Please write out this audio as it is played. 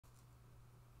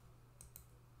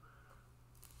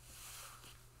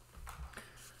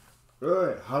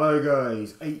Right, hello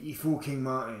guys, 84 King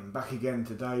Martin back again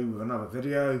today with another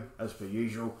video as per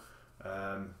usual.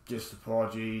 Just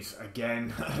apologies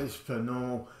again as per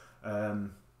normal,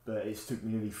 but it's took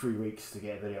me nearly 3 weeks to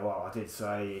get a video out. I did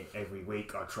say every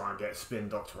week I'd try and get Spin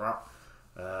Doctor up,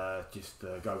 just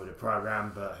to go with the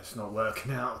program, but it's not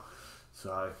working out.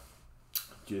 So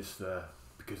just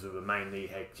because of the mainly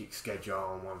hectic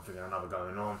schedule and one thing and another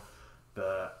going on.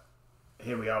 But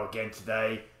here we are again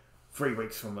today. 3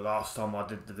 weeks from the last time I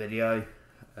did the video,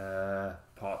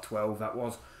 part 12 that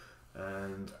was,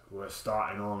 and we're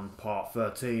starting on part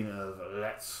 13 of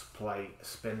Let's Play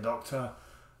Spin Doctor.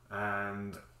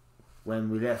 And when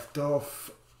we left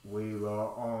off, we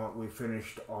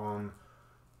finished on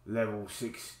level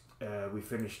 6. We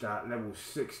finished at level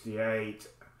 68,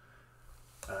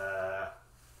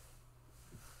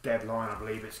 deadline I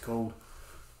believe it's called.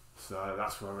 So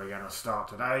that's where we're going to start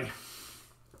today.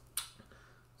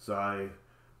 So,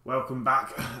 welcome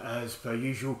back, as per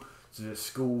usual, to the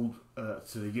school,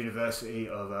 to the University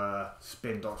of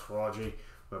Spin Doctorology,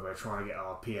 where we're trying to get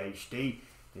our PhD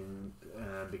in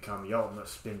become the ultimate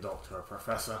Spin Doctor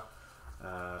Professor.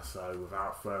 So,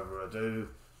 without further ado,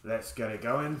 let's get it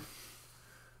going.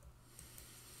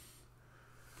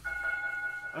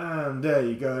 And there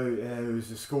you go. It was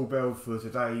the school bell for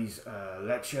today's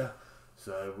lecture.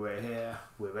 So we're here.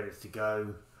 We're ready to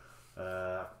go.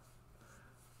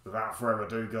 Without further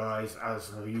ado guys,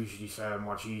 as I usually say in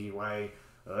my cheesy way,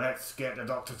 let's get the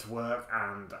doctor to work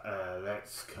and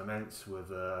let's commence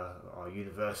with our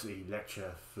university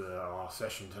lecture for our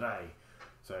session today.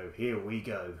 So here we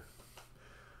go.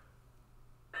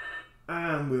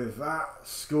 And with that,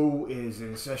 school is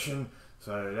in session,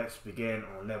 so let's begin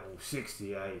on level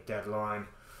 68 deadline.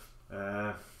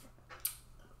 I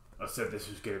said this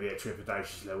was going to be a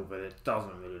trepidatious level, but it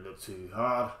doesn't really look too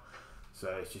hard. So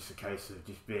it's just a case of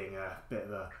just being a bit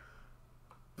of a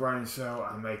brain cell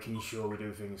and making sure we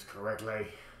do things correctly.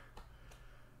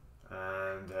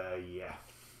 And yeah,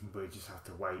 we just have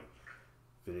to wait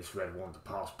for this red one to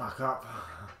pass back up.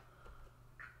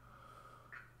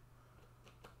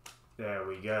 There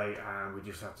we go, and we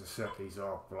just have to set these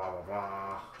off, blah blah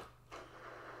blah.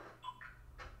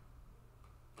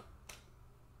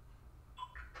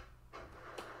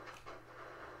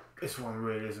 This one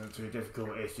really isn't too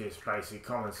difficult, it's just basic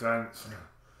common sense.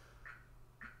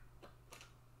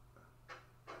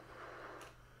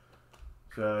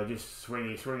 So just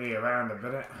swingy around a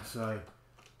bit, so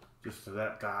just to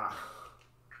let that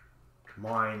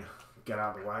mine get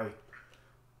out of the way.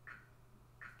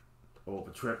 Or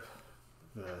the trip,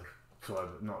 sorry,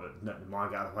 not let the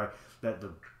mine get out of the way, let the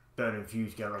burning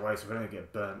fuse get out of the way so we don't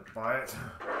get burnt by it.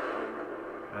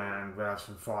 And we have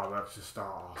some fireworks to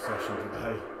start our session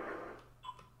today.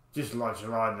 Just like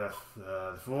July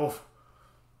the 4th,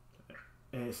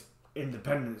 it's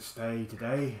Independence Day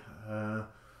today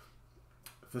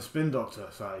for Spin Doctor,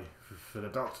 so for the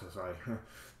Doctor, so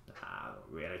nah, not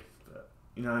really, but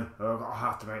you know, I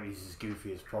have to make these as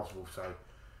goofy as possible, so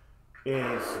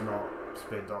it's not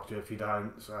Spin Doctor if you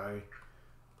don't, so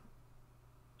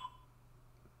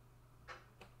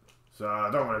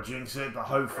I don't want to jinx it, but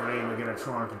hopefully we're going to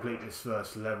try and complete this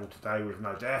first level today with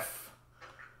no death.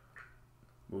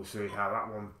 We'll see how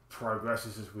that one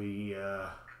progresses as we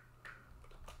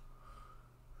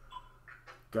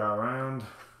go around.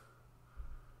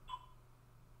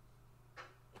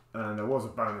 And there was a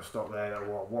bonus stop there that I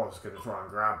was going to try and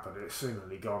grab, but it's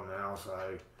seemingly gone now,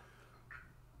 so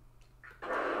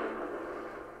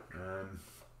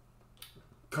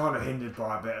kind of hindered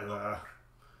by a bit of a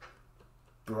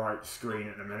bright screen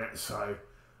at the minute, so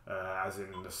as in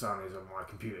the sun is on my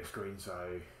computer screen,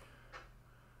 so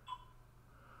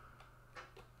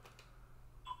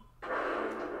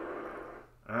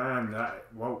and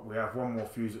well, we have one more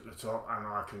fuse at the top and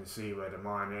I can see where the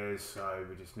mine is, so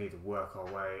we just need to work our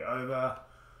way over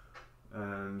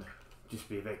and just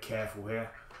be a bit careful here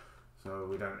so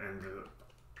we don't end up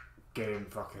getting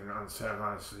fucking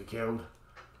unceremoniously killed.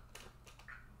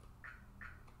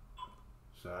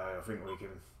 So I think we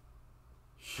can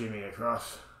shimmy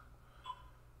across.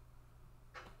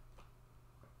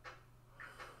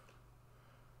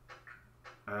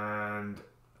 And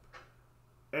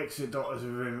exit doctors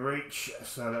are within reach,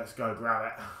 so let's go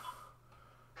grab it.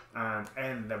 And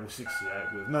end level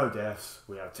 68 with no deaths.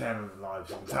 We have 10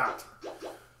 lives intact.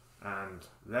 And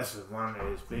lesson 1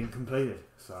 is being completed.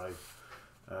 So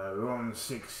we're on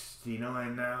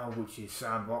 69 now, which is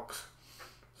sandbox.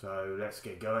 So let's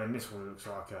get going. This one looks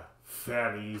like a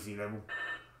fairly easy level.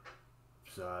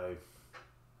 So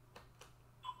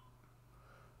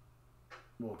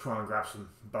we'll try and grab some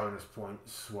bonus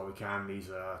points while we can. These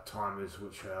are timers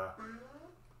which are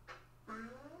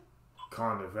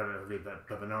kind of relatively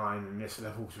benign in this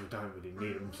level, so we don't really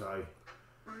need them. So,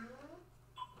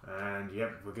 and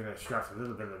yep, we're going to extract a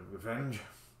little bit of revenge.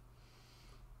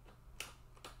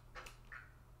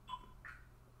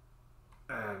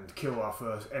 And kill our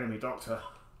first enemy doctor,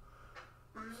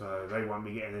 so they won't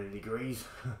be getting any degrees.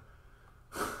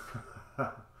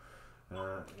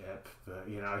 Yep, but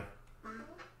you know,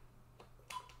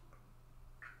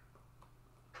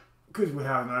 because we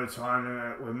have no time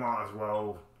limit, we might as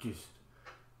well just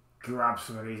grab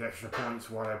some of these extra points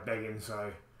while they're begging.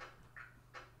 So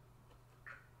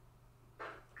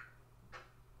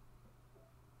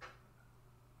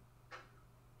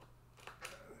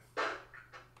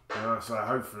so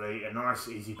hopefully a nice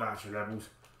easy batch of levels,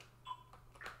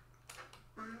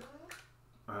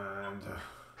 and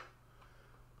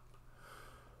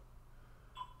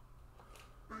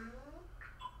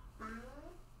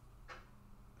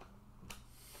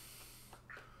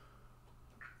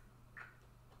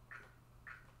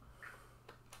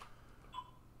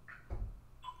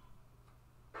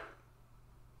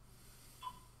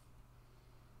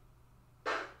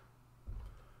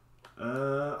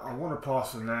I want to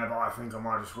pass them there, but I think I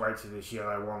might just wait till this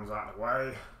yellow one's out of the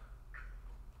way.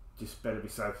 Just better be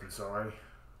safe than sorry.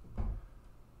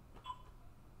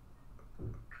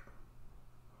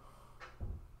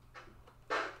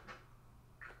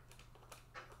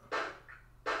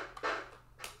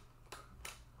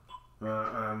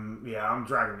 Yeah, I'm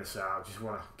dragging this out. Just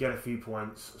want to get a few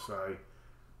points, so.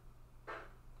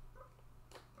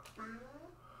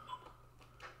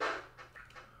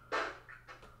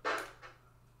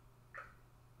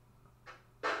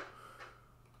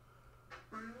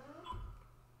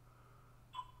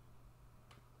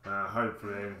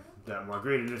 Hopefully that my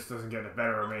greediness doesn't get the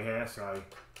better of me here, so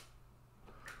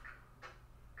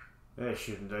it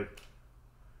shouldn't do.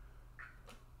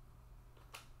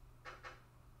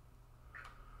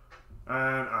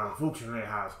 And unfortunately it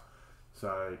has.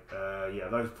 So yeah,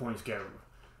 those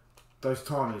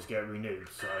timers get renewed.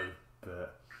 So,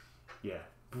 but yeah,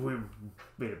 we've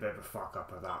been a bit of a fuck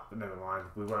up of that, but never mind.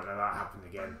 We won't let that happen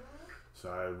again.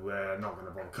 So we're not going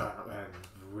to bother going up there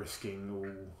and risking all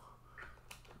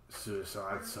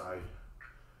suicide. So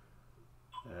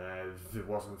if it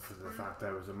wasn't for the fact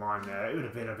there was a mine there, it would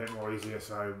have been a bit more easier.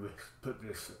 So we put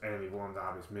this enemy one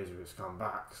down, his misery has come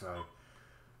back. So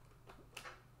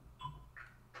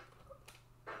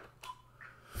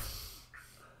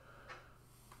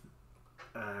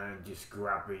and just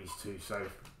grab these two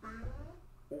safe.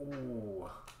 Ooh,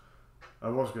 I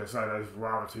was going to say those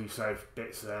rather two safe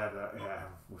bits there, but yeah,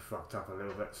 we fucked up a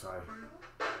little bit. So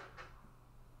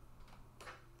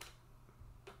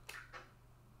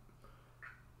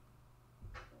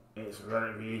it's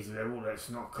relatively easy level. Let's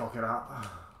not cock it up.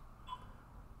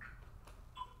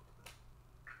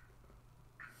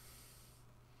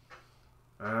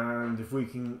 And if we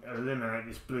can eliminate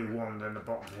this blue wand in the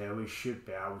bottom here, we should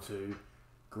be able to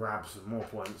grab some more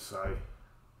points. So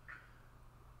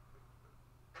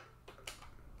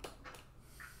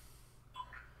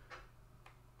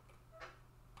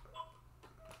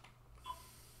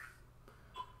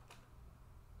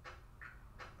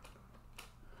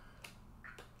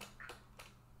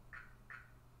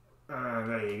and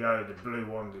there you go, the blue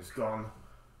wand is gone.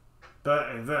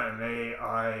 But inadvertently,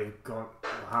 I've got,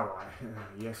 or have I?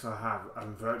 Yes, I have.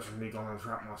 I'm virtually gone and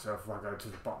trapped myself if I go to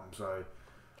the bottom. So,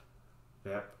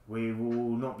 yep, we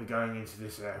will not be going into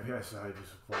this area. So,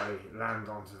 just if I land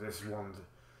onto this wand,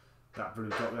 that blue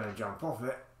dot there, and jump off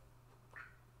it,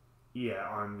 yeah,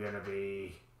 I'm going to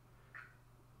be.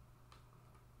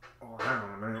 Oh, hang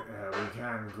on a minute. We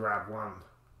can grab one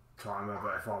timer,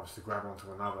 but if I was to grab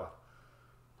onto another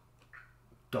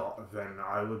dot, then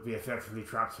I would be effectively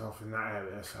trapped off in that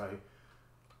area, so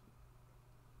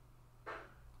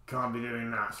can't be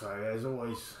doing that. So there's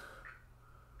always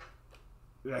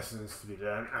lessons to be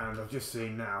learned, and I've just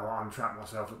seen now I'm trapped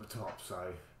myself at the top.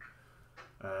 So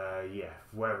yeah,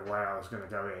 whatever way I was going to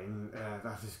go in,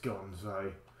 that is gone.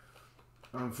 So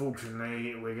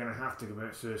unfortunately we're going to have to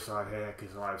commit suicide here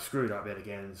because I've screwed up yet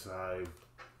again. So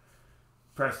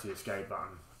press the escape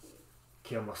button,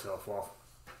 kill myself off.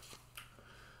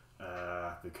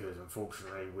 Because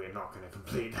unfortunately we're not going to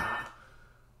complete that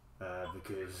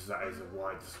because that is a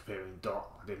white disappearing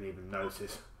dot. I didn't even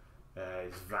notice.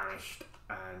 It's vanished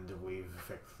and we've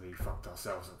effectively fucked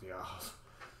ourselves up the arse.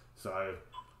 So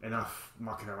enough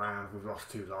mucking around, we've lost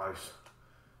 2 lives.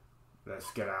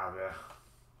 Let's get out of here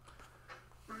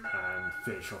and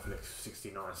finish off level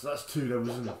 69. So that's 2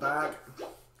 levels in the bag.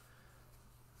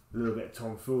 A little bit of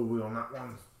tomfoolery on that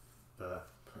one, but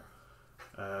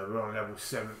we're on level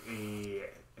 70,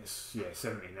 yeah,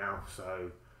 70 now,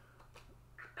 so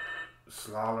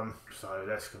slalom, so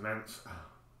let's commence.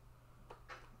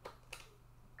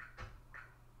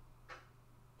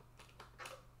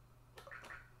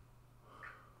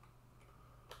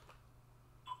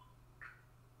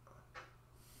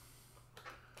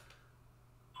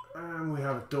 And we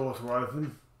have a door to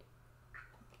open.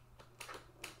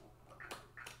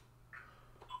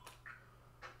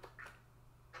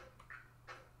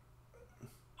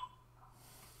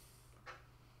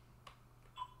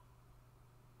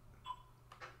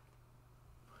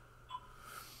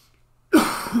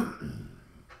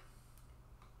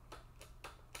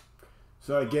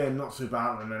 So again, not so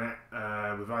bad at the minute.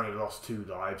 We've only lost 2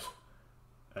 lives.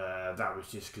 That was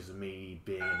just because of me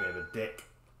being a bit of a dick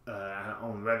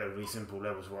on relatively simple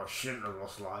levels where I shouldn't have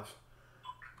lost lives.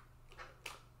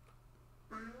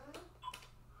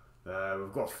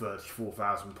 We've got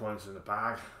 34,000 points in the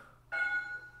bag,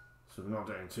 so we're not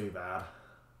doing too bad.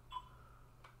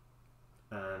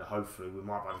 And hopefully we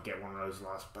might be able to get one of those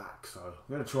lives back. So I'm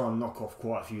going to try and knock off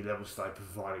quite a few levels today,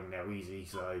 providing they're easy.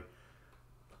 So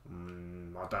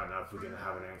I don't know if we're going to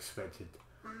have any expected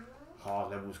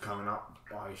hard levels coming up.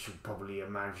 I should probably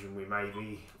imagine we may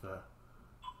be, but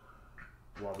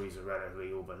while these are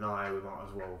relatively all benign, we might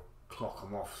as well clock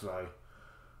them off. So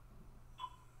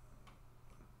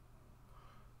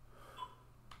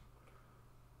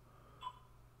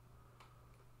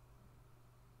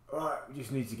alright, we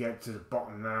just need to get to the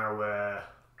bottom now where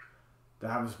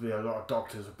there happens to be a lot of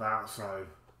doctors about, so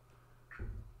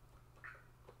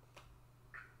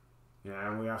yeah,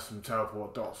 and we have some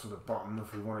teleport dots at the bottom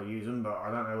if we want to use them, but I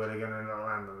don't know where they're going to end up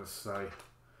landing us, so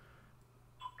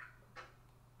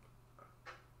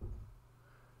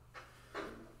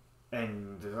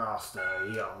end disaster,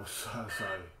 yeah, so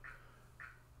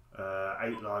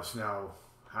 8 lives now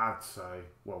had, so,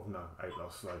 well, no, 8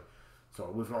 lost, so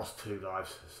we've lost 2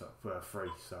 lives, so, 3,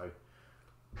 so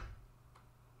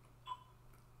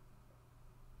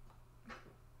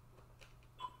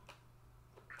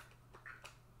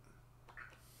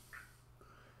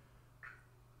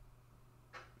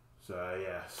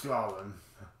yeah, slalom.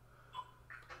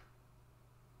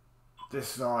 This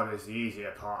side is the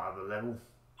easier part of the level,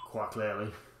 quite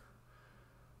clearly.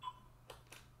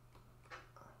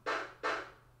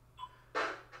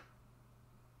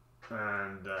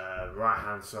 And right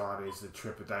hand side is the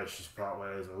trepidatious part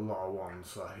where there's a lot of ones,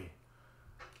 so,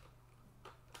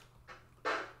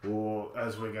 or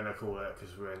as we're going to call it,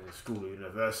 because we're in the school of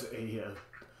university,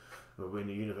 we're in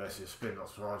the University of Spin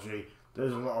Doctorology,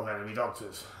 there's a lot of enemy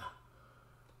doctors.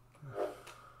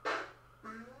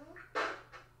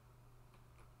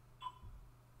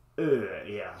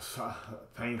 Yeah, so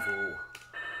painful.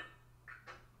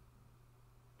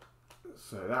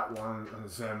 So that one, and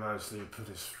Sam mostly put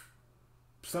us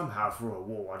somehow through a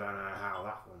wall. I don't know how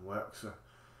that one works,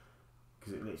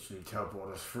 because it literally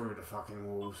teleported us through the fucking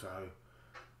wall. So,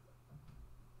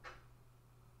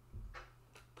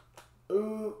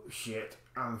 oh shit!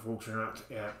 Unfortunate.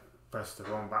 Yeah, pressed the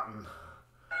wrong button,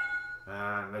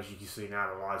 and as you can see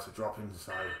now, the lights are dropping.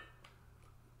 So.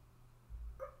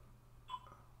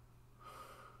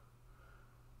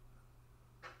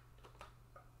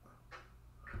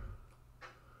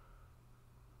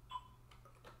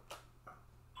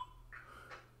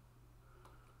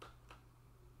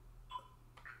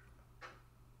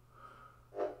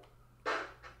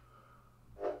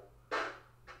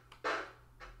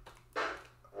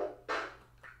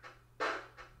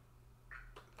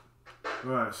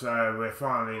 Right, so we're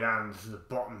finally down to the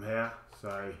bottom here,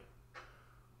 so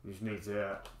we just need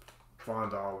to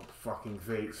find our fucking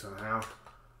feet somehow.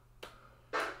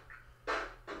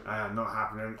 Not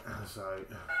happening, so,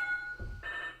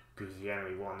 because the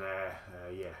enemy one there,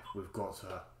 yeah, we've got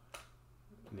to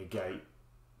negate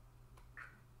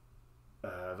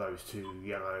those 2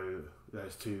 yellow,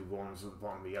 those 2 ones at the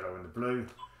bottom, the yellow and the blue.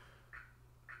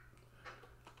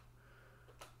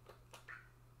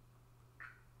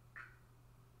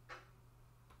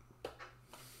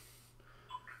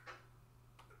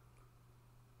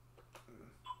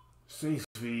 Seems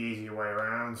to be the easier way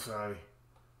around, so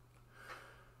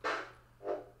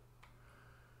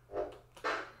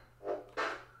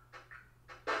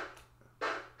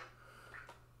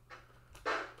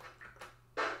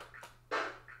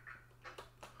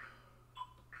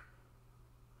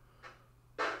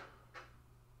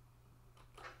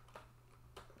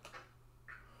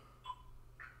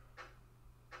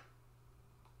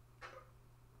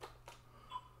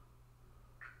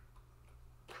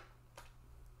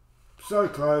so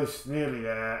close, nearly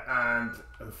there, and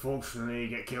unfortunately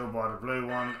get killed by the blue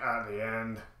one at the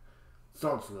end.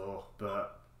 Sod's law,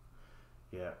 but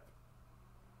yeah.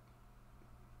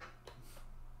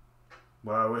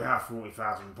 Well, we have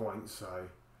 40,000 points, so...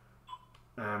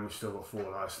 And we've still got 4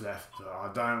 lives left.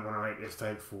 I don't want to make this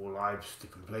take 4 lives to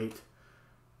complete.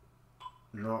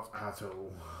 Not at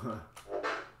all.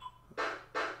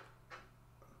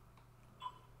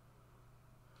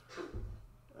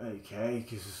 Okay,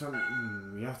 because there's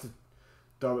something... you have to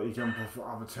directly jump off the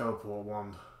other teleport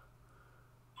one.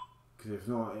 Because if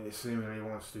not, it seemingly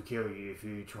wants to kill you if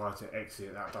you try to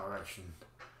exit that direction.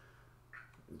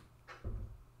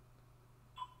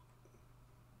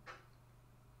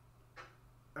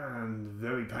 And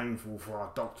very painful for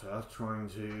our doctor trying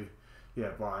to,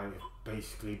 yeah, by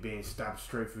basically being stabbed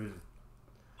straight through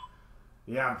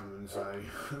the abdomen, so.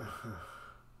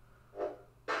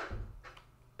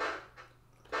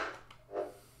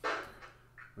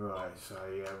 Right, so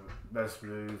yeah, let's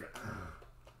move.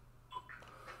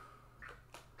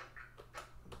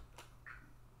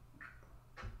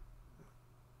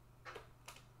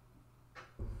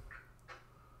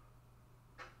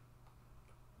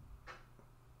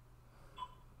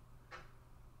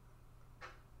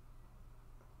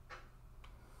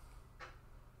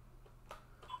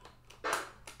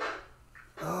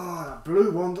 Oh, that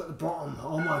blue one at the bottom.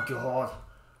 Oh my god.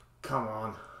 Come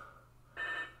on.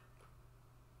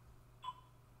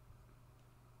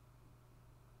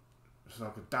 It's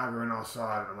like a dagger in our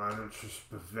side at the moment, just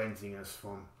preventing us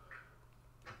from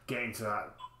getting to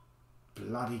that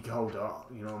bloody gold dot,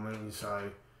 you know what I mean?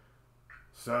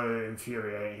 So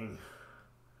infuriating.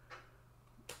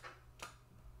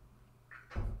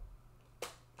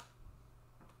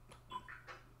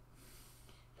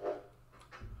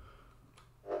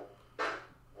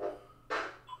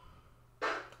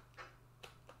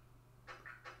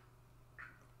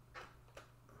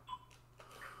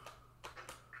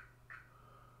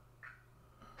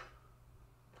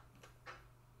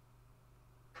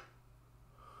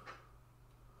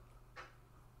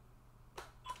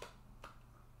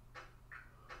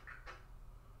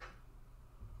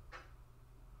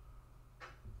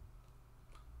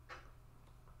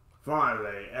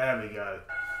 Finally, there we go.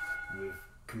 We've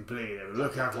completed it.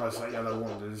 Look how close that yellow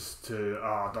wanders to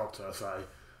our doctor, so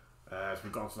as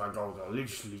we've gone to that gold dot,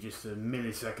 literally just a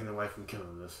millisecond away from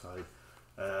killing us, so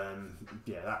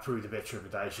yeah, that proved a bit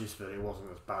trepidatious, but it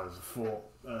wasn't as bad as I thought.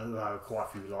 There were quite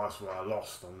a few lives where I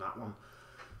lost on that one,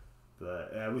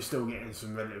 but we're still getting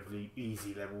some relatively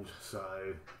easy levels,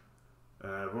 so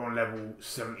we're on level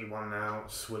 71 now,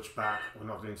 switch back, we're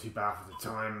not doing too bad for the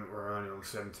time, we're only on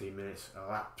 17 minutes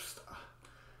elapsed,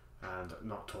 and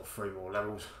knocked off 3 more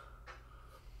levels,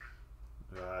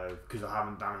 because I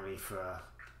haven't done any for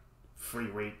 3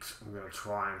 weeks. I'm going to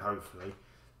try and hopefully,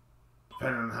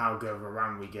 depending on how good of a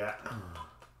run we get,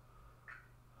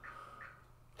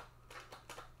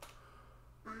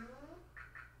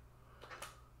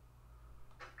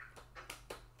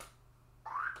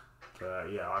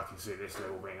 but yeah, I can see this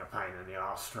level being a pain in the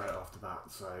arse straight off the bat,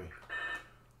 so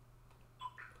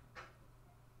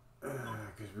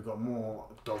because we've got more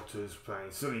doctors playing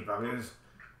silly buggers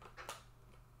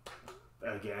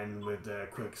again with the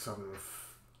quick sudden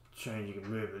changing of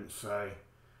movement, so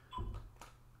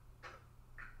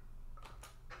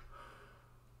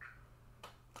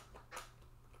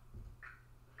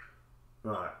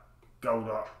right, gold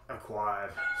dot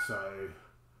acquired, so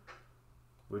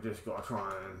we just got to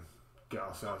try and get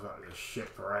ourselves out of this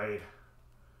shit parade.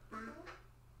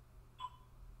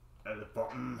 At the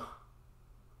bottom,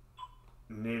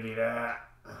 nearly there.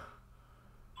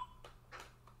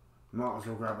 Might as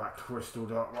well grab that crystal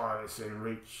dot while it's in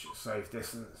reach, safe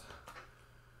distance.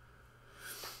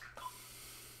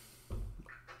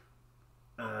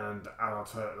 And add our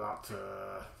total up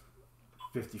to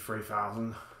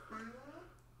 53,000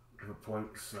 for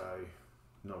points, so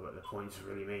not that the points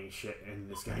really mean shit in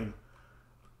this game,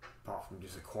 apart from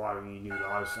just acquiring new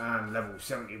lives. And level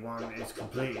 71 is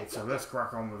completed, so let's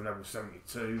crack on with level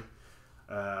 72.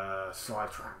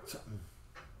 Sidetracked.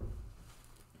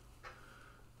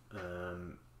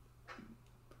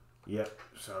 Yep,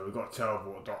 so we've got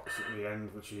teleport dots at the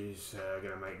end, which is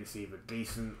going to make this either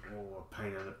decent or a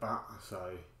pain in the butt,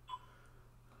 so,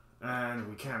 and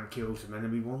we can kill some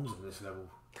enemy ones on this level,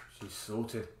 which is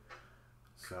sorted,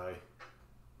 so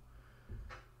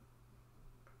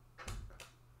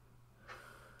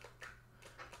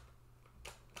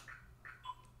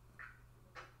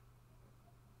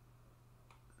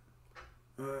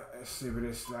let's see where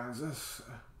this lands us.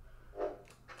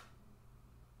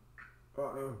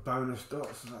 Got little bonus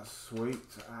dots, so that's sweet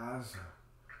as.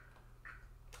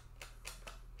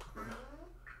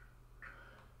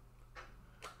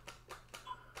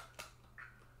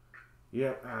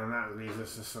 Yep, and that leads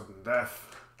us to sudden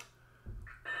death.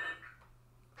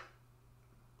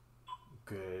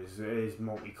 because it is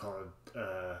multicoloured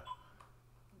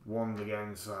wand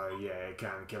again, so yeah, it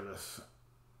can kill us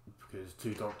because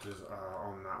 2 doctors are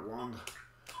on that wand.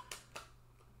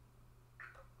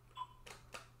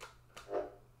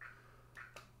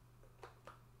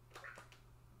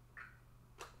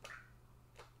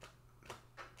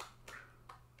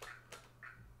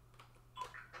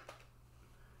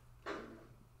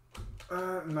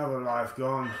 Another life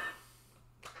gone.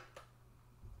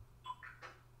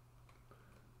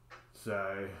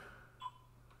 So,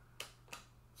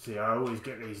 see, I always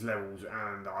get these levels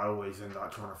and I always end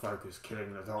up trying to focus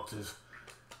killing the doctors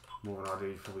more than I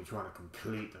do probably trying to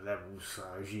complete the levels. So,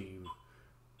 as you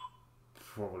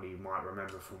probably might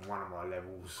remember from one of my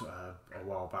levels a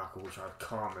while back, which I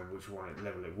can't remember which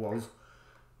level it was,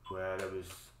 where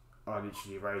I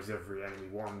literally raised every enemy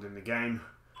wand in the game.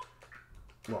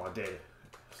 Well, I did,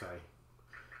 so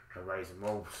I raised them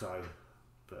all, so,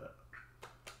 but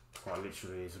quite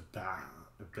literally is a bit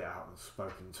out of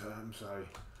spoken terms, so.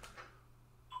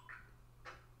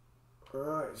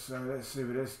 Alright, so let's see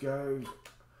where this goes.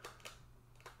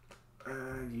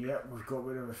 And yep, we've got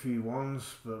rid of a few ones,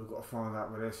 but we've got to find out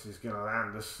where this is going to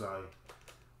land us, so.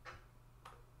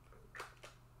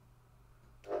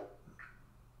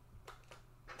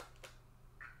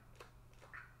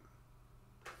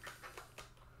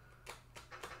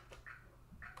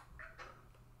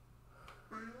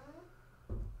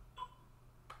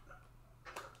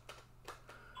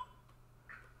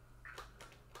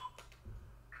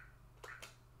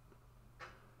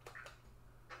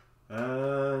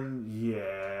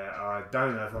 Yeah, I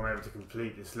don't know if I'm able to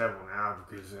complete this level now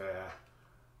because,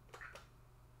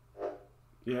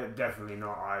 yeah, definitely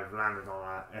not. I've landed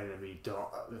on an enemy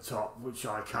dot at the top, which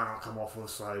I cannot come off of,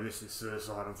 so this is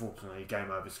suicide, unfortunately.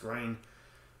 Game over screen.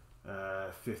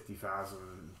 50,000,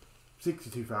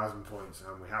 62,000 points,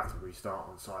 and we have to restart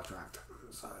on sidetracked,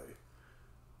 so.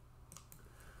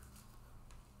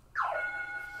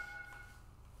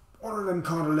 One of them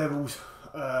kind of levels,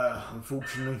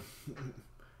 unfortunately.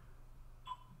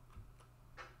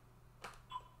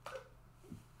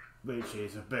 Which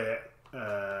is a bit,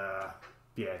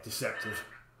 yeah, deceptive.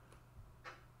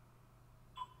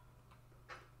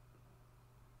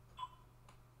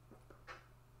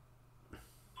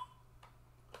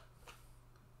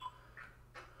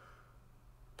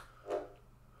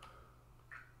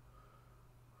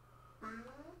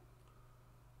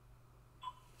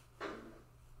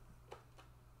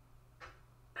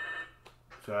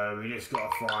 So we just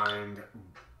got to find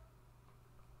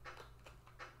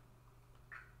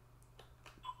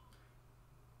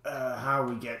how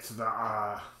we get to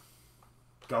that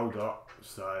gold dot.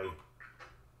 So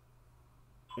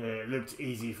it looked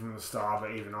easy from the start,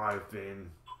 but even I've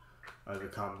been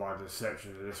overcome by the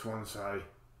deception of this one, so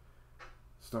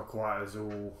it's not quite as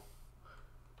all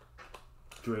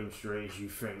Dream Street as you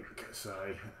think, so.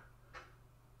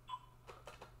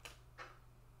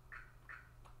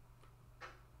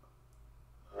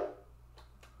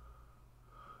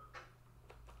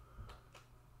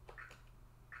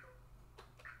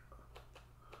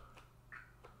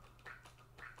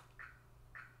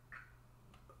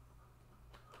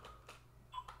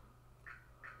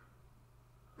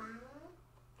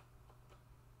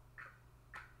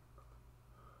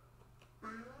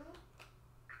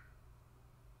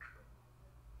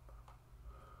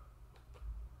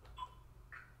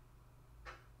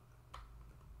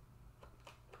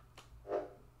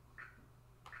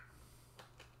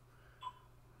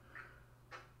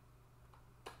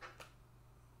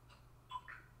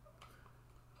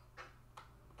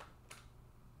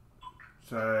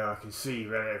 So I can see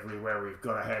relatively where we've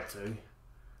got to head to.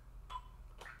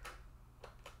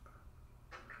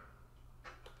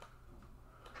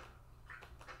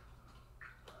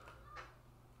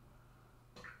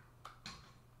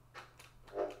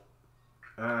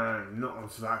 And not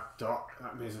onto that dot,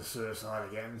 that means a suicide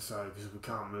again, so because we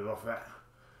can't move off it.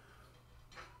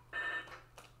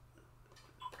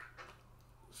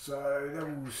 So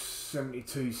level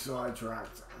 72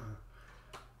 sidetracked.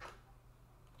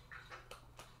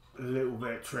 A little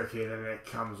bit tricky, then it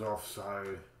comes off,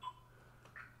 so.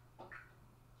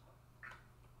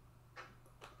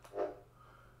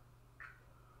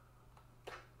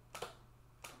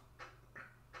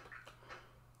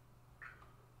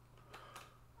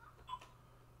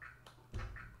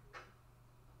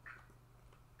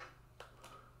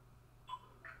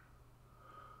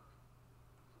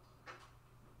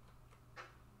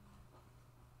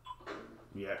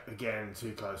 Yeah, again,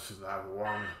 too close to level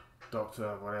 1.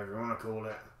 Doctor, whatever you want to call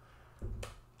it.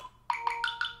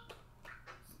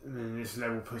 And then this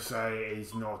level per se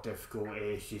is not difficult,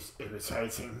 it's just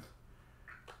irritating.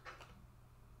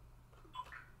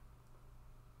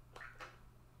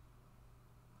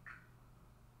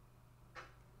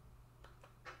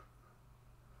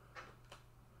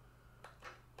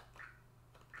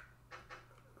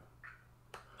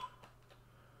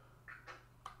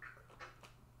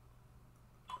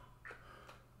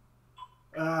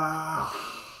 Ah,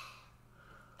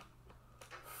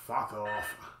 fuck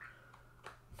off.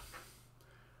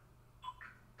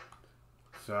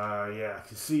 So yeah, I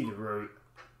can see the route.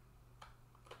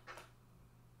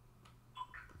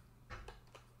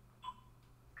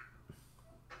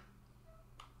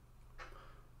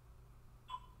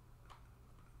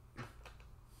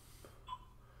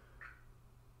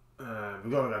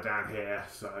 We've got to go down here,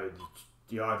 so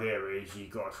the idea is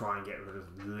you've got to try and get rid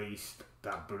of at least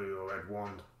that blue or red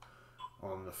wand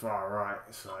on the far right,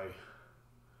 so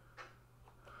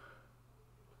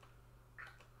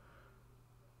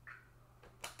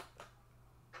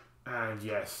and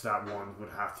yes, that wand would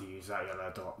have to use that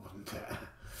yellow dot, wouldn't it?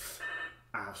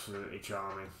 Absolutely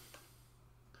charming.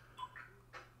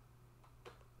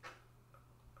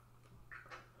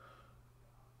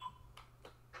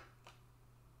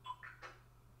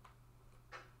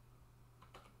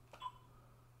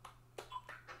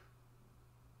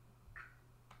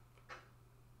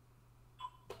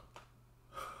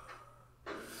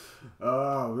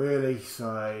 Oh, really?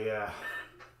 So, yeah.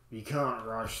 You can't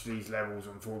rush these levels,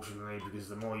 unfortunately, because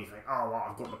the more you think, oh, well,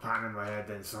 I've got the pattern in my head,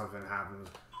 then something happens.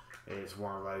 It's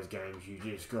one of those games, you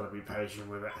just got to be patient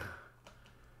with it.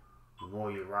 The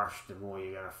more you rush, the more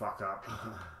you're going to fuck up.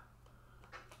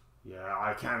 Yeah,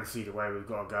 I can see the way we've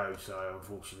got to go, so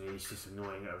unfortunately it's just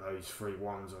annoying that those 3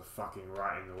 wands are fucking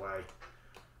right in the way.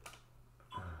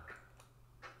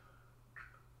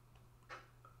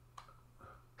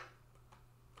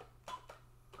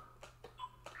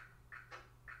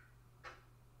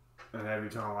 And every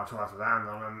time I try to land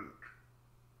on them,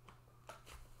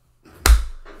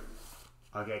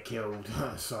 I get killed.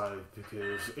 So,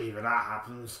 because either that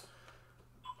happens.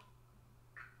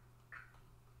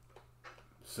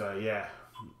 So, yeah.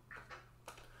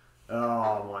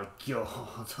 Oh my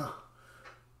god.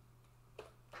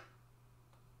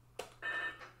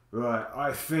 Right,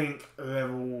 I think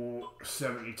level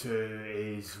 72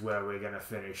 is where we're going to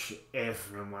finish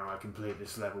if and when I complete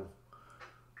this level.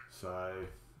 So,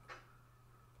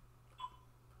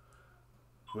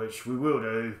 which we will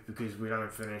do because we don't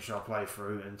finish our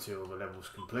playthrough until the level's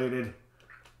completed.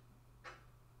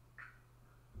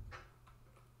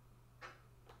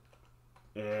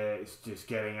 It's just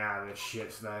getting out of this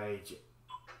shit stage.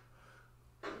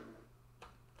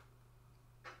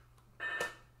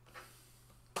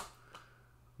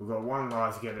 We've got one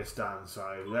life to get this done,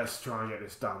 so let's try and get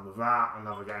this done without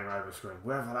another game over screen.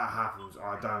 Whether that happens,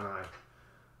 I don't know.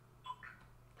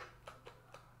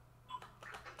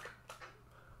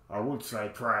 I would say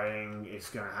praying it's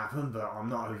going to happen, but I'm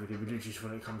not overly religious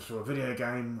when it comes to a video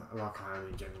game, like I am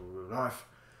in general real life.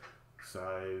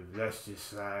 So let's just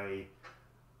say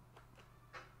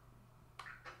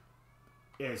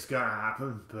it's going to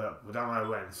happen, but we don't know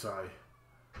when, so.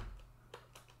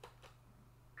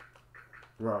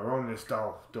 Right, we're on this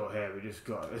dot here, we just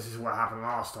got, this is what happened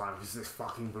last time, because this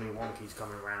fucking blue wonky's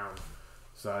coming around.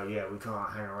 So yeah, we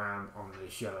can't hang around on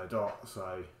this yellow dot,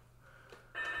 so.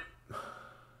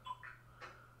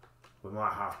 We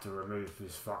might have to remove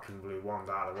this fucking blue wand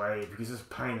out of the way, because it's a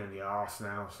pain in the arse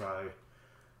now, so.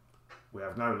 We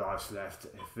have no lives left.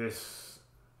 If this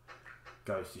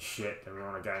goes to shit, then we're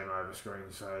on a game over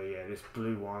screen, so yeah, this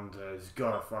blue wand has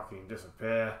got to fucking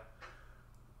disappear.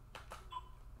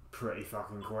 Pretty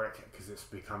fucking quick, because it's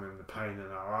becoming the pain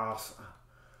in our ass.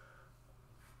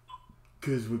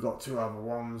 Because we've got 2 other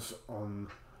wands on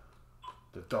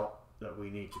the dot that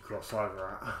we need to cross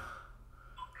over at.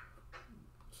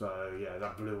 So yeah,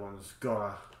 that blue one's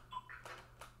gotta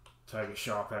take a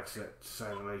sharp exit, to say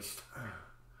the least.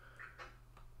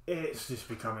 It's just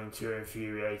becoming too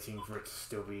infuriating for it to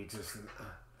still be existent.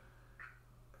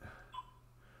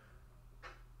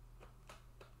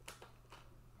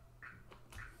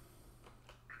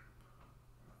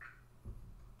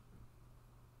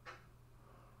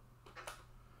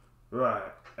 Right,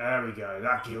 there we go.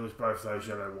 That kills both those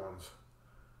yellow ones.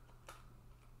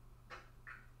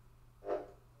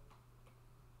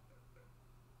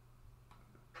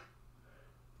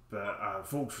 But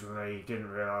unfortunately, didn't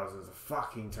realise there's a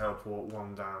fucking teleport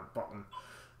one down bottom,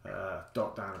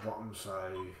 dot down the bottom.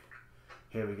 So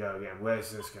here we go again.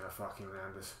 Where's this gonna fucking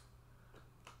land us?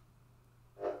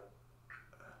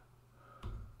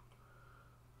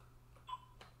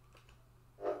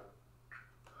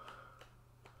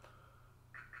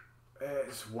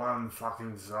 It's one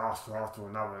fucking disaster after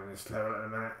another in this level at the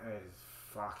minute. It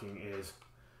fucking is.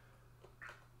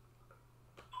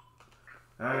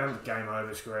 And game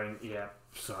over screen, yeah,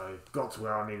 so got to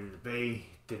where I needed to be,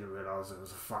 didn't realise there was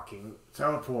a fucking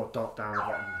teleport dot down the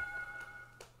bottom.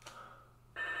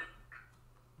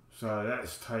 So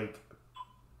let's take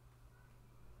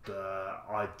the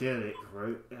idyllic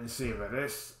route and see where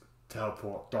this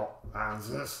teleport dot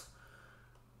lands us.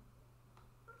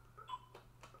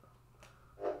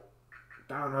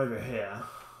 Down over here.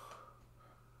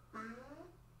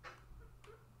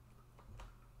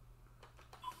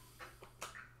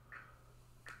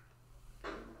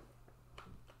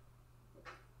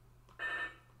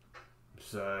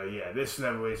 So yeah, this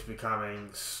level is becoming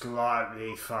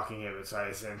slightly fucking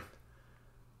irritating,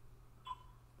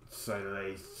 to say the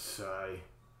least. So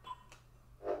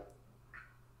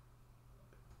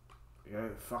you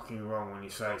ain't fucking wrong when you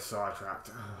say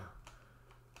sidetracked.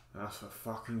 That's for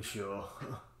fucking sure.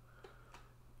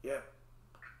 Yep.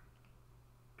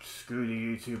 Screw the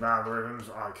YouTube algorithms.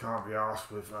 I can't be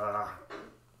arsed with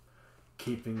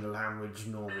keeping the language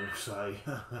normal, so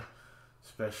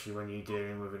especially when you're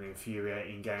dealing with an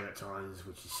infuriating game at times,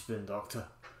 which is Spin Doctor.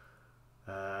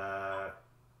 Well,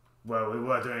 we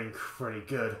were doing pretty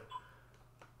good,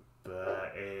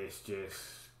 but it's just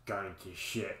going to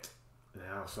shit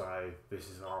now, so this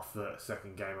is our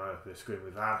second game over the screen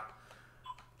we've had.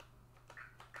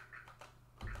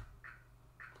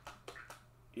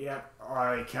 Yeah,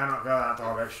 I cannot go that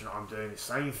direction. I'm doing the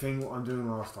same thing what I'm doing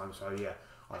last time, so yeah,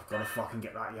 I've got to fucking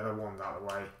get that yellow wand out of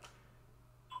the way.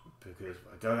 Because if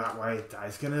I go that way, that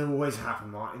is going to always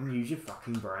happen, Martin. Use your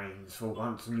fucking brains for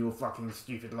once in your fucking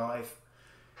stupid life.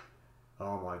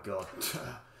 Oh my god.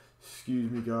 Excuse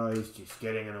me guys, just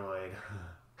getting annoyed.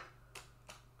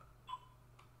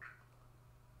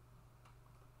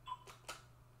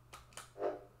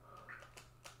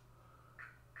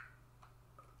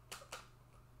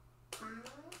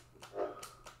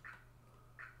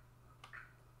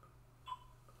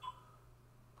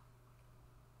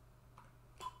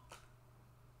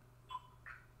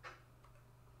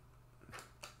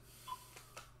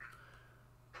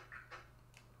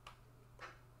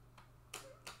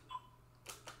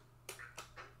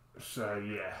 So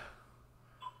yeah,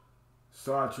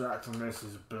 sidetracked on this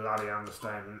is a bloody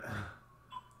understatement.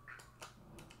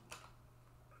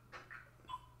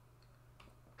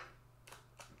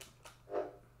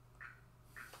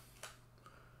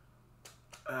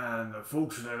 And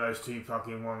unfortunately those two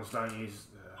fucking ones don't use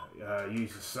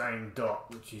the same dot,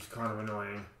 which is kind of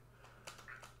annoying.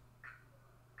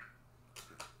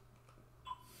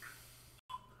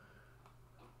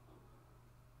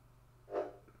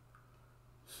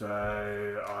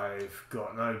 So I've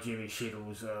got no Jimmy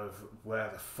Shiddles of where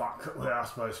the fuck we are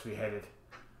supposed to be headed,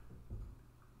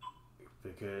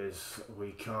 because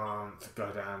we can't go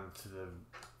down to the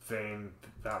thing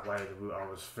that way that I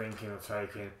was thinking of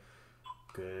taking,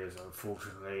 because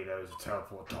unfortunately there was a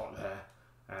teleport dot there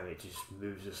and it just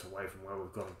moves us away from where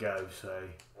we've got to go. So,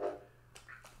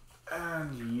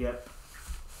 and yep,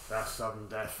 that's sudden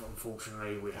death.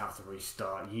 Unfortunately we have to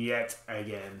restart yet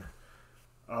again.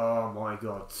 Oh my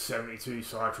god, 72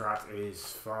 sidetracked is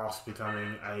fast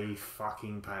becoming a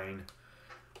fucking pain.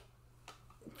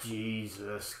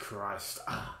 Jesus Christ.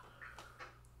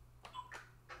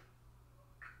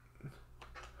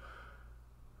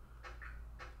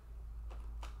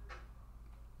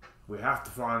 We have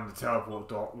to find the teleport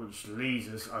dot which leads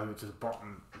us over to the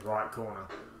bottom right corner.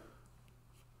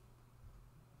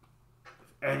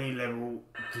 Any level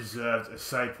deserved a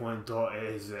save point dot, it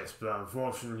is this, but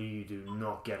unfortunately you do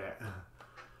not get it.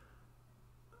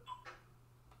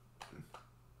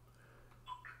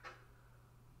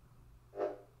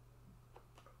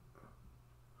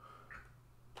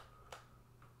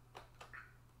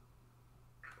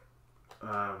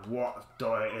 What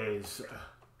dot it is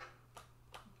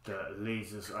that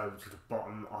leads us over to the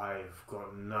bottom, I've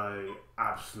got no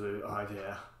absolute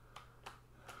idea.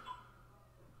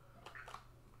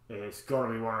 It's got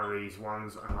to be one of these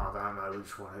ones, and I don't know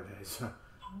which one it is.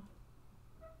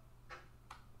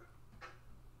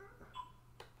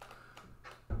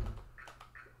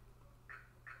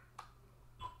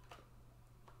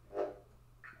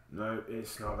 No,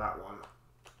 it's not that one.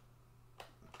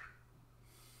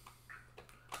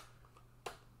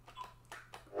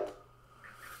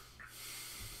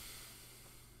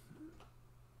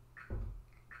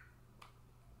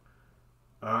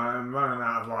 I'm running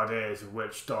out of ideas of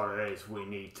which dot it is we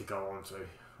need to go on to.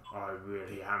 I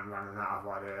really am running out of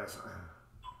ideas.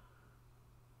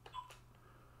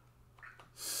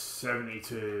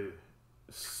 72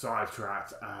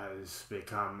 sidetracked has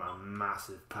become a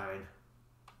massive pain.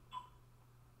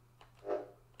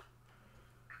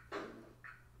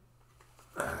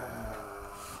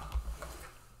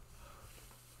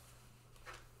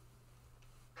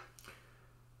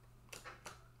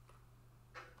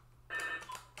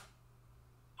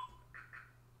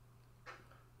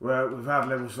 well, we've had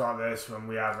levels like this when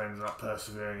we have ended up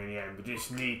persevering in the end. We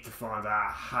just need to find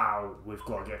out how we've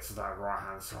got to get to that right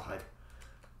hand side.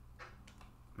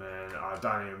 Man, I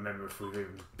don't even remember if we've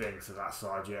even been to that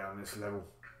side yet on this level.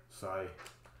 So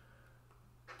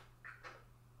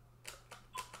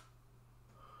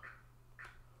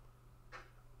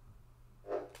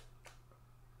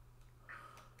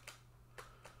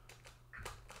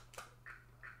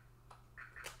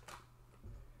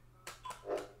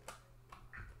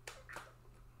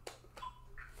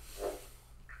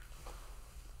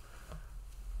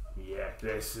yeah,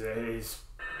 this is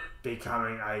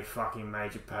becoming a fucking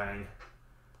major pain.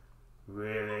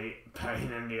 Really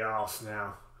pain in the arse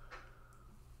now.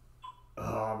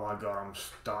 Oh my god, I'm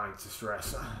starting to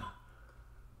stress.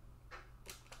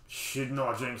 Should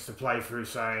not jinx the playthrough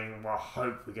saying, well, I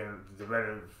hope we can, the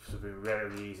relatives will be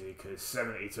relatively easy, because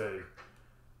 72,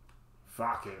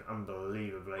 fucking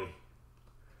unbelievably.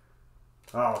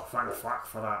 Oh, thank fuck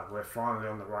for that. We're finally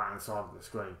on the right hand side of the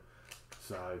screen.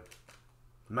 So,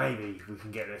 maybe we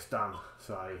can get this done.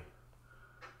 So,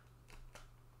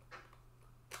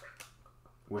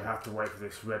 we have to wait for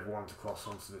this red one to cross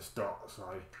onto this dot. So,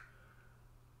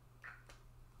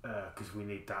 because we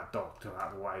need that dot to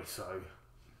out of the way. So,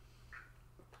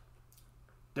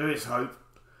 there is hope,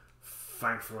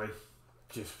 thankfully,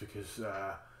 just because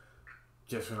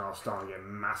just when I was starting to get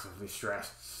massively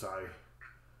stressed. So,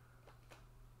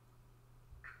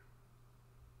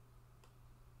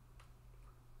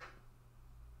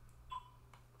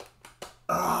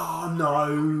 oh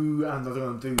no, and I don't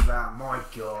want to do that, my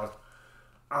god.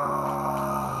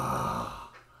 Ah,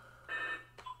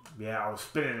 yeah, I was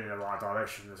spinning in the right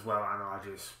direction as well, and I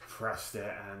just pressed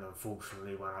it and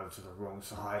unfortunately went over to the wrong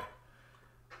side.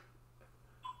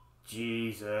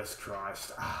 Jesus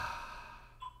Christ.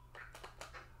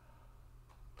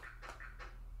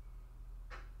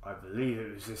 I believe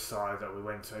it was this side that we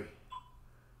went to.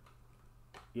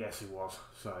 Yes, it was.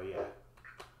 So, yeah.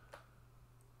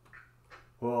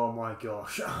 Oh my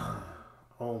gosh.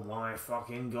 Oh my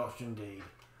fucking gosh indeed.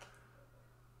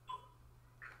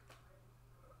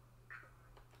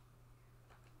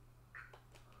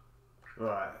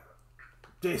 Right.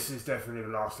 This is definitely the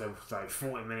last level today.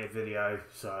 40-minute video,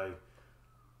 so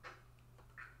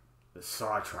the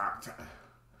sidetracked.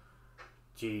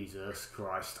 Jesus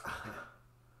Christ.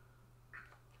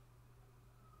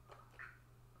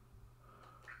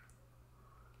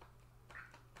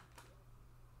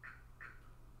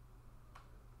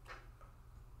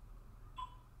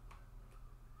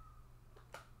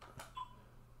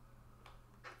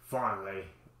 Finally,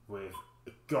 we've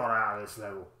got out of this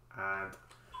level and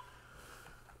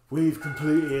we've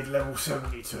completed level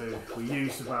 72. We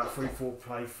used about 3-4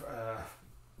 play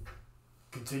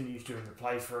continues during the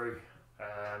playthrough.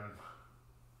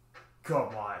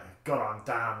 God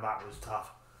damn, that was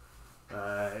tough.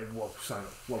 It was so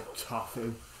tough.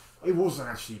 It wasn't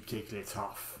actually particularly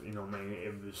tough, you know what I mean?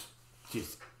 It was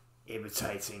just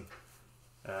irritating.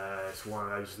 It's one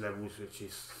of those levels which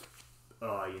is,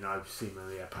 you know,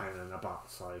 seemingly a pain in the butt.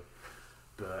 So,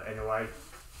 but anyway,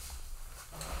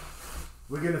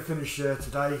 we're going to finish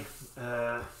today.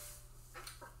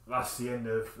 That's the end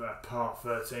of part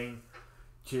 13.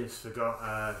 Cheers for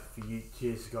you.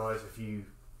 Cheers guys if you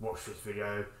watched this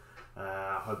video.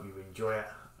 I hope you enjoy it.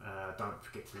 Don't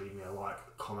forget to leave me a like,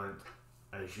 comment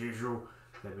as usual.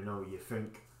 Let me know what you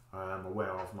think. I'm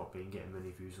aware I've not been getting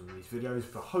many views on these videos,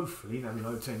 but hopefully, let me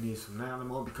know 10 years from now they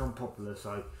might become popular.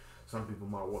 So some people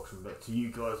might watch them, but to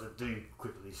you guys that do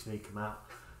quickly sneak them out,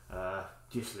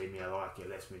 just leave me a like. It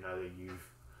lets me know that you've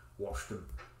watched them.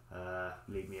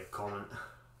 Leave me a comment,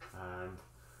 and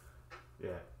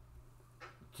yeah,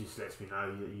 just lets me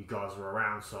know that you guys are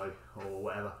around, so, or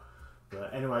whatever.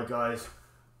 But anyway guys,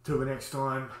 till the next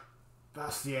time,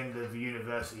 that's the end of the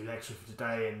university lecture for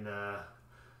today in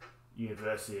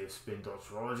University of Spin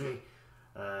Doctorology.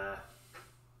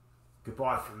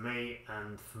 Goodbye from me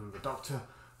and from the doctor.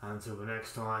 Until the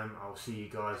next time, I'll see you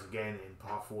guys again in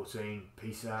part 14.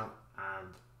 Peace out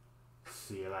and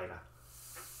see you later.